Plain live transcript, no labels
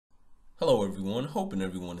Hello everyone, hoping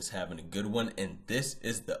everyone is having a good one, and this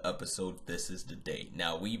is the episode, this is the day.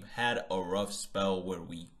 Now we've had a rough spell where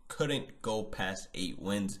we couldn't go past 8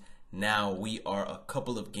 wins. Now we are a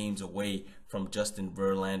couple of games away from Justin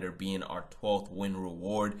Verlander being our 12th win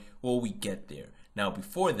reward. Will we get there? Now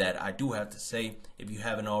before that, I do have to say, if you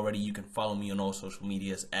haven't already, you can follow me on all social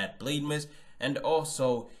medias at Blademiss, and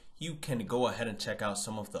also you can go ahead and check out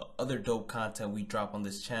some of the other dope content we drop on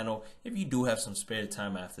this channel if you do have some spare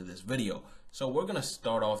time after this video. So we're going to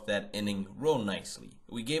start off that inning real nicely.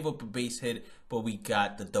 We gave up a base hit, but we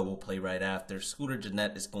got the double play right after. Scooter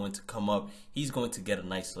Gennett is going to come up. He's going to get a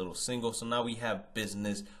nice little single. So now we have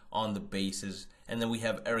business on the bases. And then we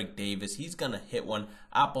have Eric Davis. He's going to hit one.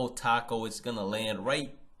 Apo Taco is going to land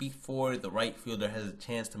right before the right fielder has a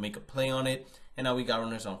chance to make a play on it. And now we got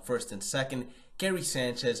runners on first and second. Gary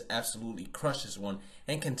Sanchez absolutely crushes one.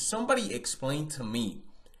 And can somebody explain to me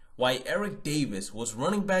why Eric Davis was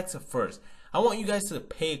running back to first? I want you guys to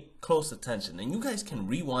pay close attention, and you guys can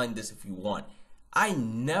rewind this if you want. I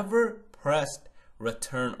never pressed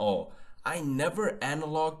return all. I never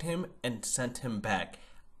analogued him and sent him back.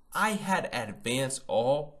 I had advance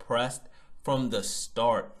all pressed from the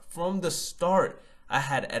start. From the start, I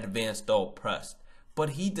had advanced all pressed.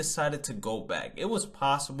 But he decided to go back. It was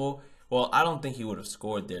possible. Well, I don't think he would have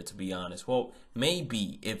scored there, to be honest. Well,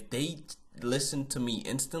 maybe if they listened to me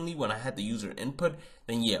instantly when I had the user input,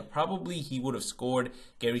 then yeah, probably he would have scored.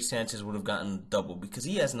 Gary Sanchez would have gotten a double because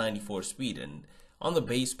he has 94 speed, and on the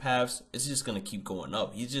base paths, it's just going to keep going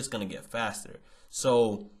up. He's just going to get faster.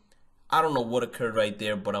 So I don't know what occurred right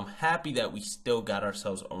there, but I'm happy that we still got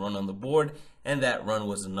ourselves a run on the board, and that run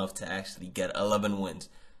was enough to actually get 11 wins.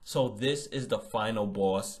 So this is the final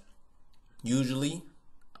boss. Usually,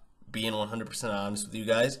 being 100% honest with you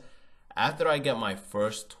guys, after I get my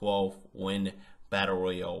first 12 win Battle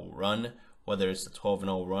Royale run, whether it's a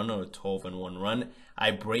 12-0 run or a 12-1 run,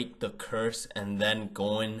 I break the curse, and then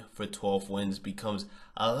going for 12 wins becomes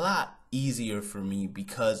a lot easier for me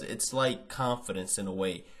because it's like confidence in a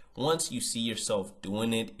way. Once you see yourself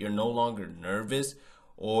doing it, you're no longer nervous,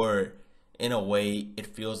 or in a way, it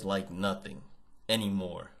feels like nothing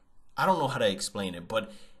anymore. I don't know how to explain it,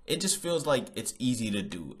 but it just feels like it's easy to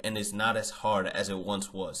do, and it's not as hard as it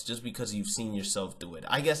once was, just because you've seen yourself do it.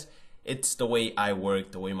 I guess it's the way I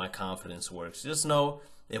work, the way my confidence works. Just know,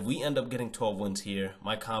 if we end up getting 12 wins here,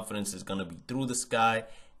 my confidence is going to be through the sky,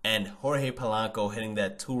 and Jorge Polanco hitting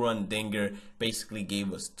that 2-run dinger basically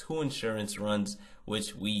gave us 2 insurance runs,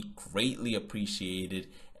 which we greatly appreciated.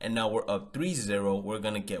 And now we're up 3-0. We're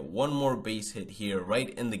going to get one more base hit here, right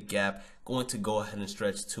in the gap. Going to go ahead and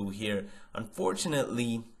stretch 2 here.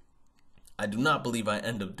 Unfortunately, I do not believe I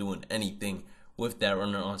end up doing anything with that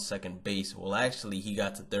runner on second base. Well, actually, he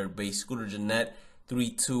got to third base. Scooter Gennett,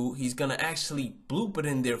 3-2. He's going to actually bloop it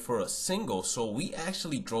in there for a single. So we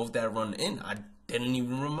actually drove that run in. I didn't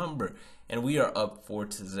even remember. And we are up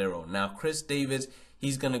 4-0. Now, Chris Davis,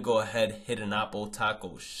 he's going to go ahead, hit an Apo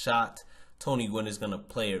Taco shot. Tony Gwynn is going to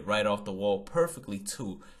play it right off the wall perfectly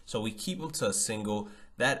too. So we keep him to a single.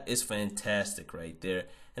 That is fantastic right there.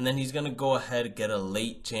 And then he's going to go ahead and get a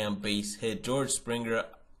late jam base hit. George Springer,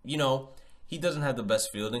 you know, he doesn't have the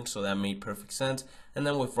best fielding, so that made perfect sense. And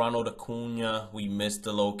then with Ronald Acuna, we missed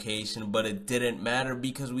the location, but it didn't matter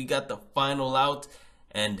because we got the final out,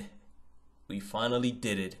 and we finally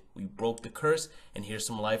did it. We broke the curse, and here's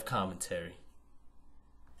some live commentary.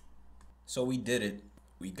 So we did it.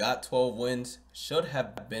 We got 12 wins. Should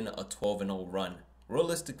have been a 12-0 run.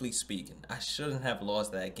 Realistically speaking, I shouldn't have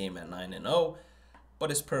lost that game at 9-0,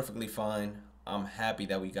 but it's perfectly fine. I'm happy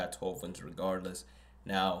that we got 12 wins regardless.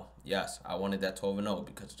 Now, yes, I wanted that 12-0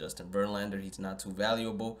 because Justin Verlander, he's not too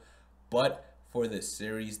valuable, but for the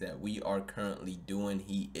series that we are currently doing,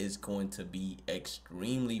 he is going to be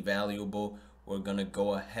extremely valuable. We're going to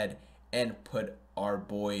go ahead and put our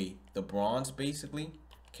boy, the Bronze, basically.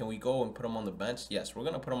 Can we go and put him on the bench? Yes, we're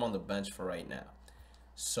going to put him on the bench for right now.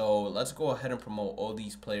 So let's go ahead and promote all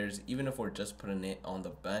these players, even if we're just putting it on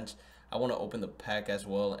the bench. I want to open the pack as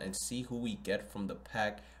well and see who we get from the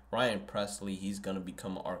pack. Ryan Presley, he's going to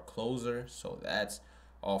become our closer, so that's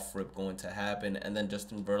off rip going to happen. And then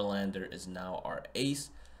Justin Verlander is now our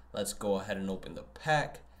ace. Let's go ahead and open the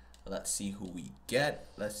pack. Let's see who we get.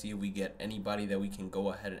 Let's see if we get anybody that we can go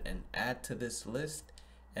ahead and add to this list.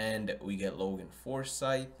 And we get Logan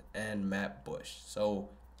Forsythe and Matt Bush.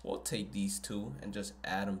 So we'll take these two and just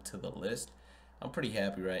add them to the list. I'm pretty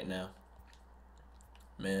happy right now.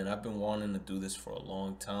 Man, I've been wanting to do this for a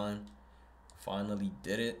long time. Finally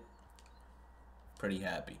did it. Pretty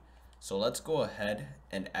happy. So let's go ahead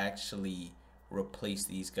and actually replace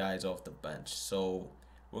these guys off the bench. So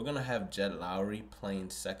we're going to have Jet Lowry playing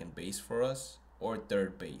second base for us or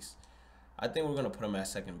third base. I think we're going to put him at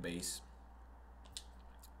second base.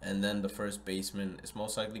 And then the first baseman is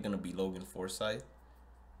most likely going to be Logan Forsythe.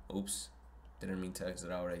 Oops, didn't mean to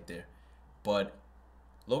exit out right there. But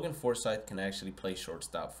Logan Forsythe can actually play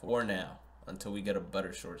shortstop for now until we get a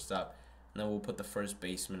better shortstop. And then we'll put the first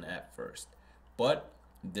baseman at first. But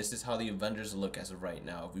this is how the Avengers look as of right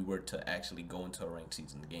now. If we were to actually go into a ranked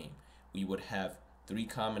season game, we would have 3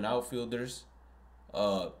 common outfielders,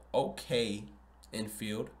 okay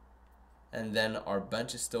infield, and then our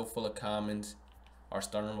bench is still full of commons. Our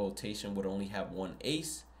starting rotation would only have 1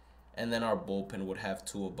 ace, and then our bullpen would have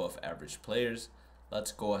 2 above average players.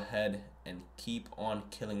 Let's go ahead and keep on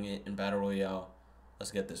killing it in Battle Royale.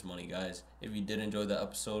 Let's get this money, guys. If you did enjoy the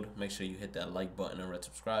episode, make sure you hit that like button and red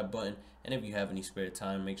subscribe button. And if you have any spare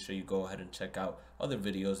time, make sure you go ahead and check out other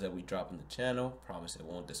videos that we drop on the channel. Promise it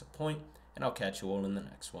won't disappoint. And I'll catch you all in the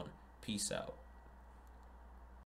next one. Peace out.